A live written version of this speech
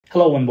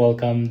Hello and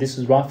welcome. This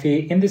is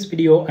Rafi. In this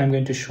video, I'm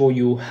going to show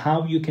you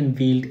how you can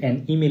build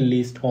an email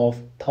list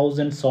of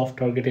thousands of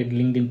targeted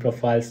LinkedIn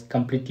profiles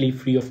completely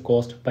free of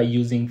cost by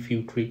using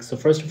few tricks. So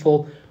first of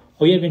all,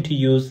 we are going to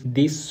use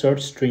this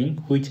search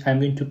string, which I'm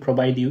going to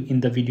provide you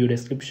in the video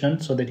description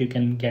so that you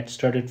can get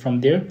started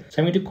from there.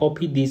 So I'm going to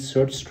copy this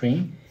search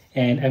string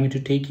and I'm going to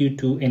take you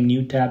to a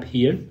new tab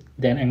here.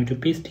 Then I'm going to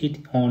paste it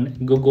on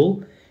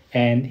Google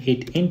and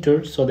hit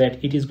enter so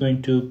that it is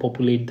going to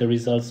populate the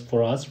results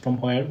for us from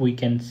where we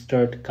can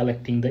start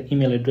collecting the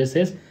email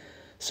addresses.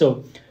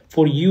 So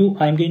for you,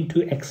 I'm going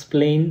to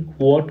explain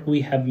what we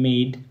have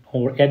made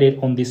or added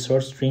on this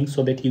search string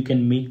so that you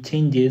can make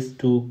changes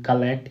to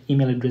collect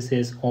email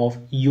addresses of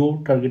your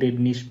targeted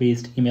niche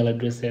based email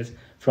addresses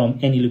from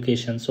any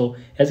location. So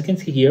as you can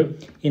see here,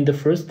 in the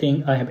first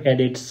thing I have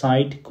added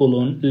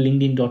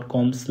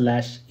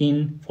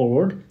site:/linkedin.com/in/.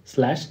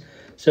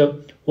 So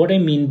what I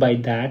mean by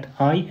that,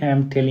 I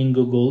am telling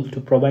Google to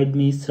provide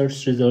me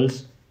search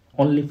results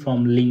only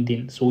from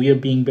LinkedIn. So we are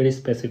being very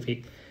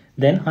specific.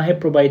 Then I have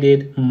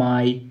provided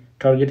my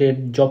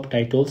targeted job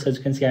titles. As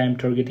you can see, I am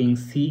targeting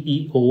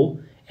CEO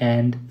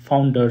and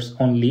founders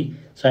only.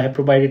 So I have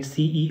provided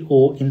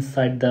CEO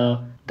inside the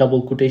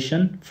double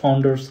quotation,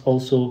 founders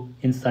also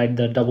inside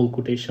the double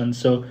quotation.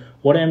 So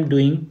what I'm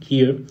doing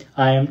here,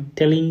 I am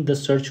telling the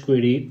search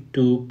query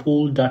to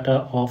pull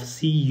data of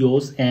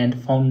CEOs and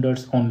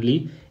founders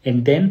only.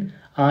 And then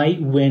I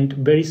went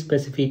very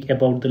specific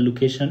about the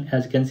location.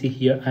 As you can see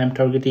here, I am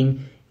targeting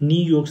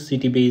New York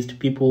City based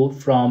people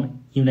from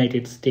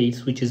United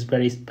States, which is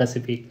very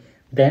specific.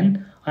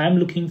 Then I am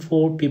looking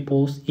for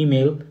people's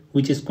email,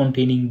 which is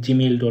containing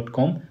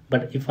gmail.com.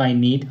 But if I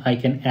need, I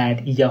can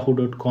add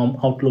yahoo.com,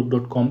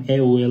 outlook.com,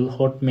 AOL,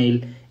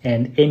 Hotmail,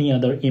 and any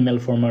other email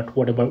format,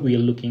 whatever we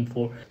are looking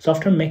for. So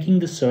after making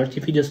the search,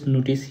 if you just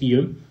notice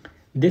here,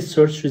 this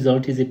search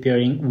result is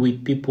appearing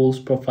with people's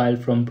profile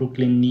from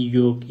Brooklyn, New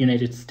York,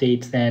 United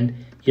States. And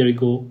here we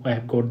go. I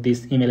have got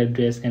this email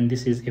address and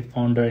this is a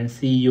founder and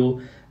CEO.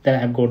 Then I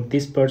have got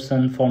this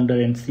person, founder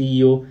and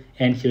CEO.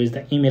 And here is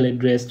the email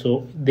address.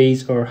 So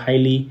these are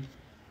highly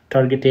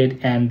targeted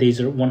and these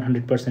are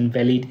 100%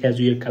 valid as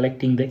we are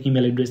collecting the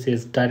email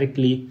addresses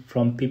directly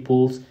from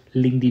people's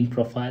LinkedIn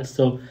profiles.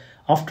 So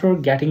after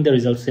getting the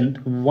results in,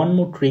 one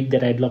more trick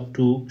that I'd love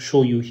to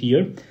show you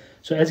here.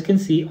 So as you can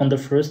see on the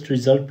first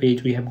result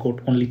page, we have got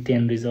only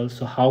 10 results.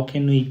 So how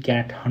can we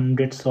get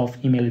hundreds of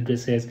email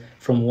addresses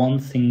from one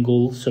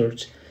single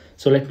search?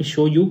 So let me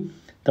show you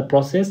the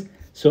process.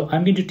 So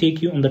I'm going to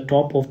take you on the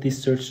top of this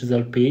search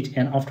result page.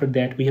 And after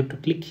that, we have to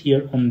click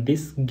here on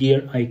this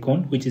gear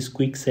icon, which is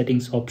quick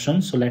settings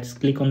option. So let's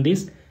click on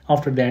this.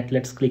 After that,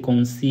 let's click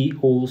on see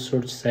all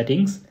search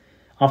settings.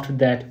 After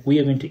that, we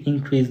are going to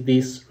increase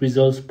this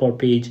results per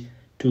page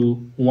to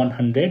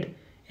 100.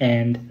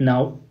 And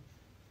now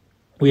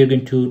we are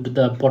going to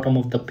the bottom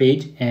of the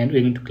page and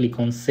we're going to click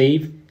on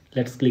save.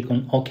 Let's click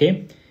on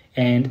OK.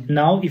 And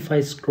now if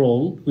I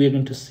scroll, we are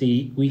going to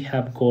see we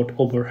have got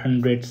over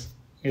hundreds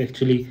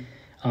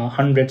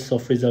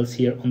of results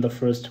here on the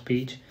first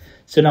page.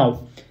 So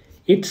now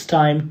it's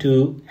time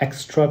to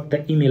extract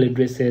the email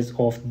addresses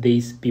of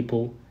these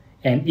people.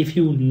 And if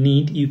you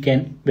need, you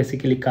can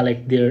basically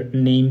collect their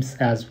names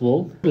as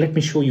well. Let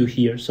me show you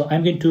here. So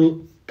I'm going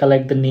to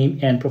collect the name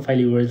and profile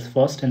URLs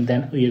first, and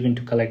then we are going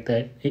to collect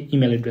the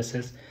email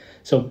addresses.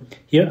 So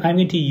here I'm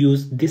going to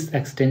use this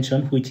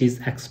extension, which is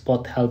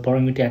XPath Helper.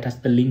 I'm going to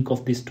attach the link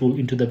of this tool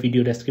into the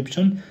video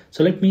description.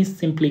 So let me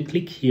simply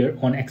click here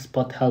on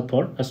XPath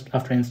Helper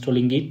after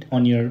installing it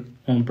on your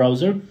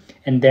browser.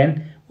 And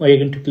then we're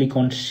going to click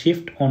on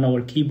Shift on our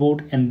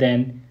keyboard and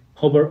then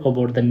hover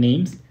over the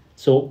names.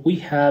 So we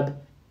have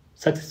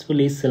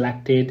successfully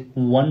selected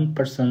one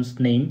person's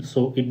name.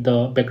 So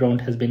the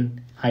background has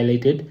been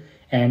highlighted.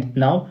 And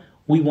now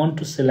we want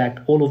to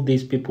select all of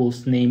these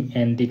people's name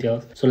and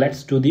details. So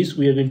let's do this.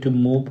 We are going to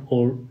move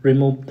or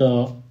remove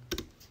the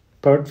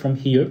part from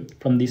here,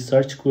 from the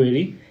search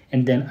query.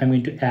 And then I'm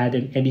going to add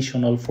an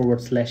additional /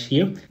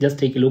 here. Just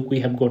take a look.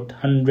 We have got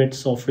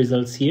hundreds of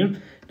results here.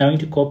 Now I'm going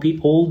to copy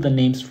all the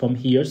names from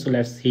here. So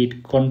let's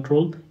hit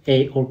Ctrl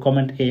A or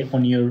Command A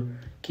on your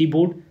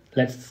keyboard.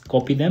 Let's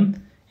copy them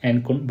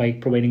and by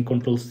providing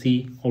Ctrl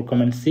C or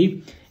Command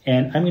C.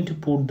 And I'm going to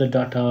put the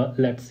data,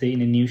 let's say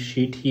in a new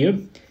sheet here.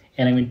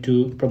 And I'm going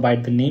to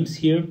provide the names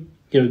here.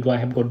 Here we go, I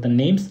have got the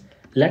names.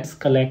 Let's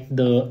collect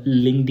the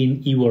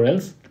LinkedIn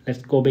URLs.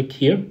 Let's go back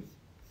here.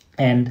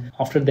 And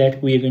after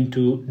that, we are going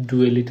to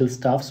do a little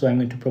stuff. So I'm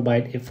going to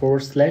provide a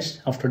 /,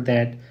 after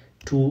that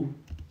 2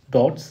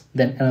 dots,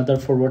 then another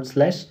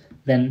 /,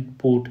 then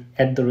put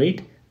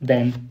 @,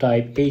 then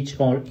type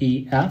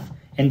href.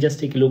 And just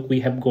take a look, we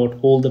have got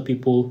all the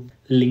people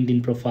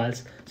LinkedIn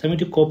profiles. So I'm going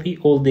to copy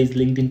all these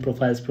LinkedIn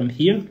profiles from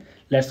here.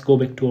 Let's go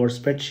back to our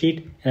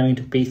spreadsheet and I'm going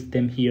to paste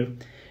them here.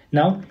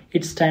 Now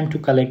it's time to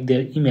collect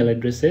their email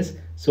addresses.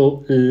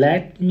 So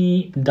let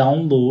me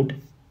download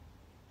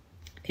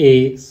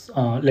a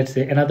let's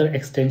say another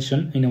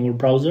extension in our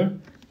browser,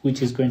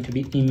 which is going to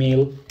be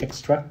email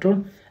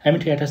extractor. I'm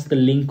going to attach the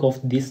link of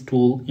this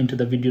tool into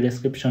the video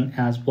description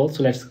as well.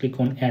 So let's click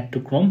on add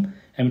to Chrome.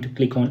 I'm going to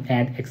click on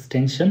add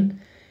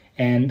extension,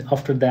 and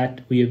after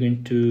that we are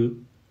going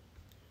to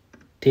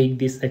take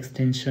this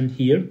extension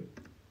here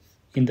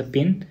in the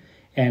pin,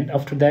 and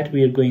after that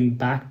we are going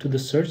back to the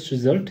search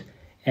result,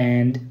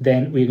 and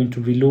then we're going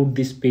to reload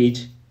this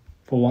page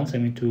for once.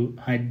 I'm going to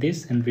hide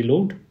this and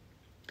reload,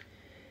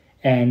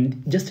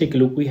 and just take a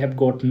look. We have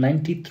got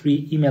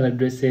 93 email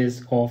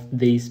addresses of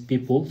these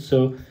people.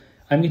 So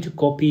I'm going to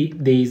copy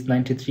these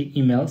 93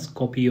 emails,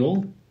 copy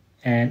all,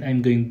 and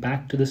I'm going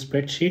back to the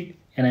spreadsheet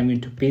and I'm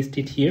going to paste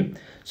it here.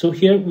 So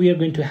here we are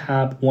going to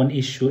have one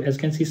issue. As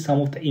you can see,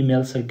 some of the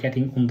emails are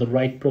getting on the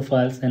right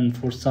profiles, and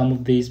for some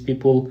of these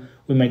people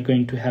we might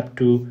going to have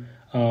to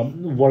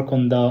work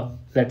on the,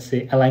 let's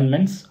say,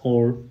 alignments,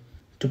 or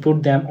to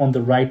put them on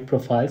the right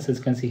profiles. As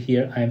you can see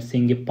here, I am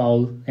seeing a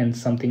Paul and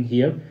something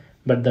here,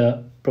 but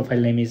the profile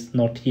name is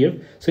not here.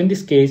 So in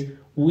this case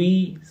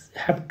we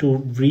have to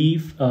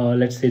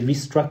let's say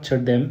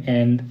restructure them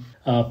and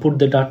put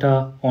the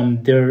data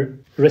on their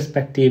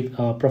respective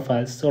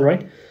profiles. All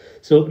right,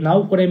 so now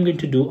what I'm going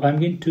to do, I'm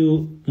going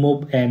to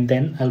move, and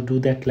then I'll do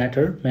that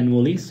later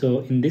manually.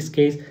 So in this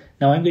case,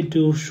 now I'm going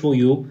to show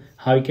you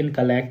how you can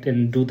collect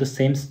and do the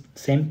same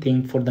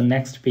thing for the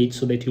next page,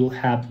 so that you'll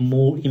have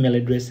more email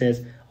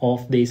addresses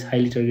of these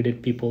highly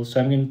targeted people.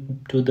 So I'm going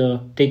to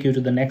take you to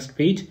the next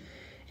page,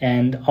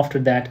 and after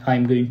that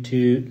I'm going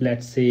to,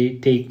 let's say,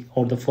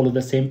 follow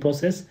the same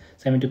process.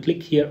 So I'm going to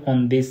click here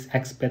on this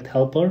XPath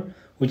helper,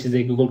 which is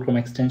a Google Chrome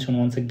extension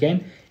once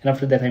again, and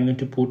after that I'm going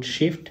to put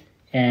shift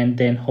and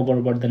then hover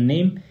over the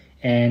name,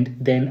 and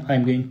then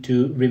I'm going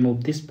to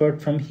remove this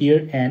part from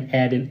here and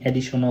add an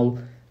additional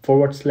 /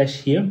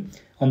 here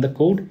on the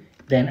code.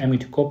 Then I'm going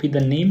to copy the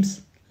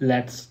names.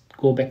 Let's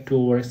go back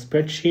to our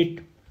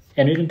spreadsheet,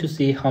 and we're going to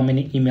see how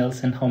many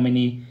emails and how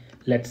many,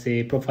 let's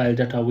say, profile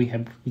data we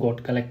have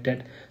got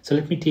collected. So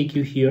let me take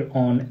you here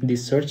on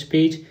this search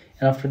page,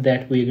 and after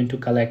that we are going to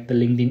collect the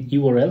LinkedIn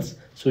URLs.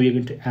 So we're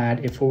going to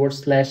add a /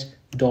 @href,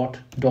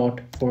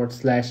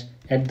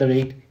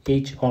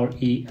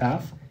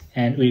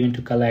 and we're going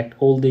to collect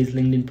all these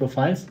LinkedIn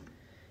profiles,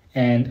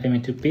 and I'm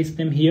going to paste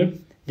them here.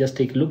 Just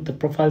take a look. The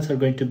profiles are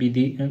going to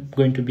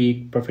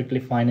be perfectly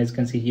fine. As you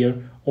can see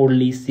here,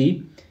 Orly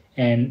C,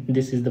 and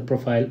this is the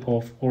profile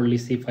of Orly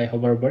C. If I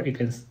hover over, you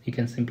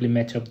can simply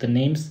match up the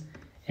names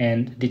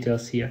and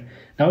details here.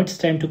 Now it's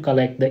time to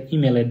collect the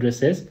email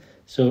addresses.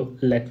 So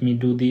let me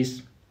do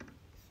this.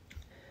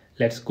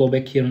 Let's go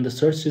back here on the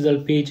search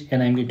result page,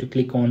 and I'm going to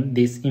click on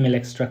this email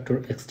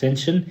extractor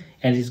extension,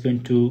 and it's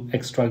going to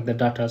extract the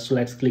data. So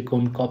let's click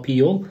on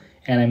copy all,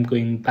 and I'm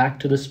going back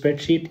to the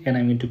spreadsheet, and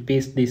I'm going to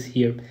paste this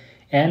here.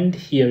 And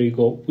here you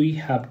go, we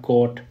have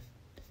got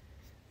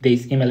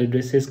these email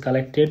addresses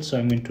collected. So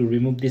I'm going to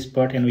remove this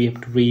part, and we have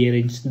to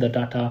rearrange the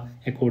data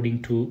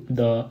according to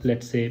the,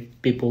 let's say,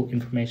 people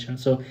information.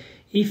 So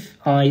if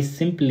I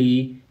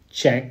simply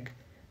check,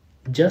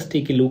 just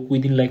take a look,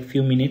 within like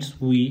few minutes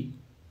we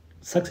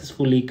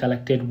successfully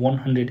collected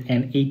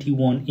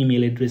 181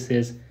 email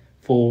addresses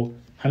for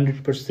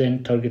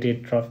 100%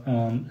 targeted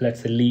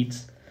let's say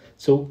leads.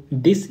 So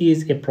this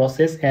is a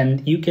process,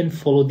 and you can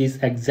follow this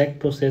exact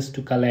process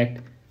to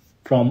collect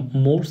from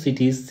more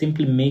cities.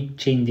 Simply make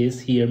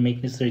changes here,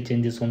 make necessary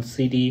changes on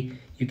city.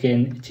 You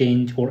can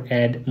change or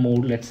add more.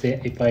 Let's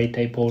say if I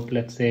type out,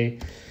 let's say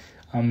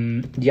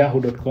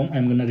yahoo.com,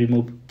 I'm gonna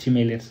remove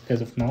Gmail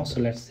as of now.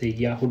 So let's say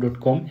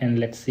yahoo.com, and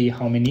let's see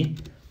how many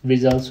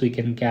results we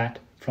can get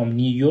from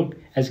New York.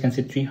 As you can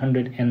see,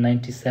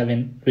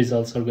 397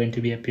 results are going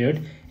to be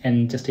appeared,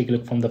 and just take a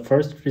look from the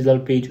first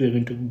result page, we're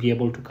going to be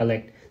able to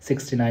collect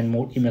 69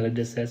 more email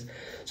addresses.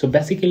 So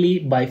basically,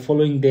 by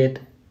following that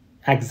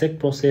exact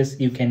process,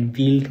 you can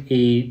build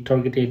a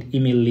targeted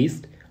email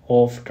list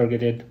of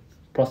targeted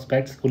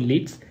prospects or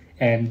leads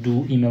and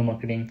do email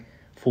marketing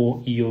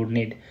for your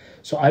need.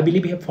 So I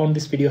believe you have found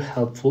this video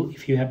helpful.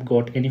 If you have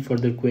got any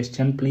further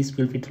question, please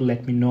feel free to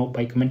let me know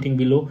by commenting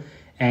below.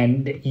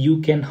 And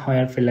you can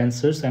hire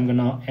freelancers. I'm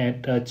gonna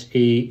attach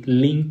a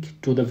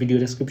link to the video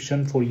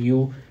description for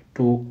you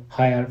to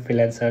hire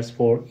freelancers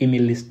for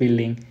email list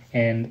building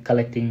and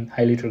collecting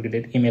highly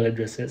targeted email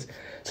addresses.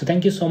 So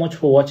thank you so much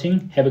for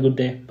watching. Have a good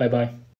day. Bye bye.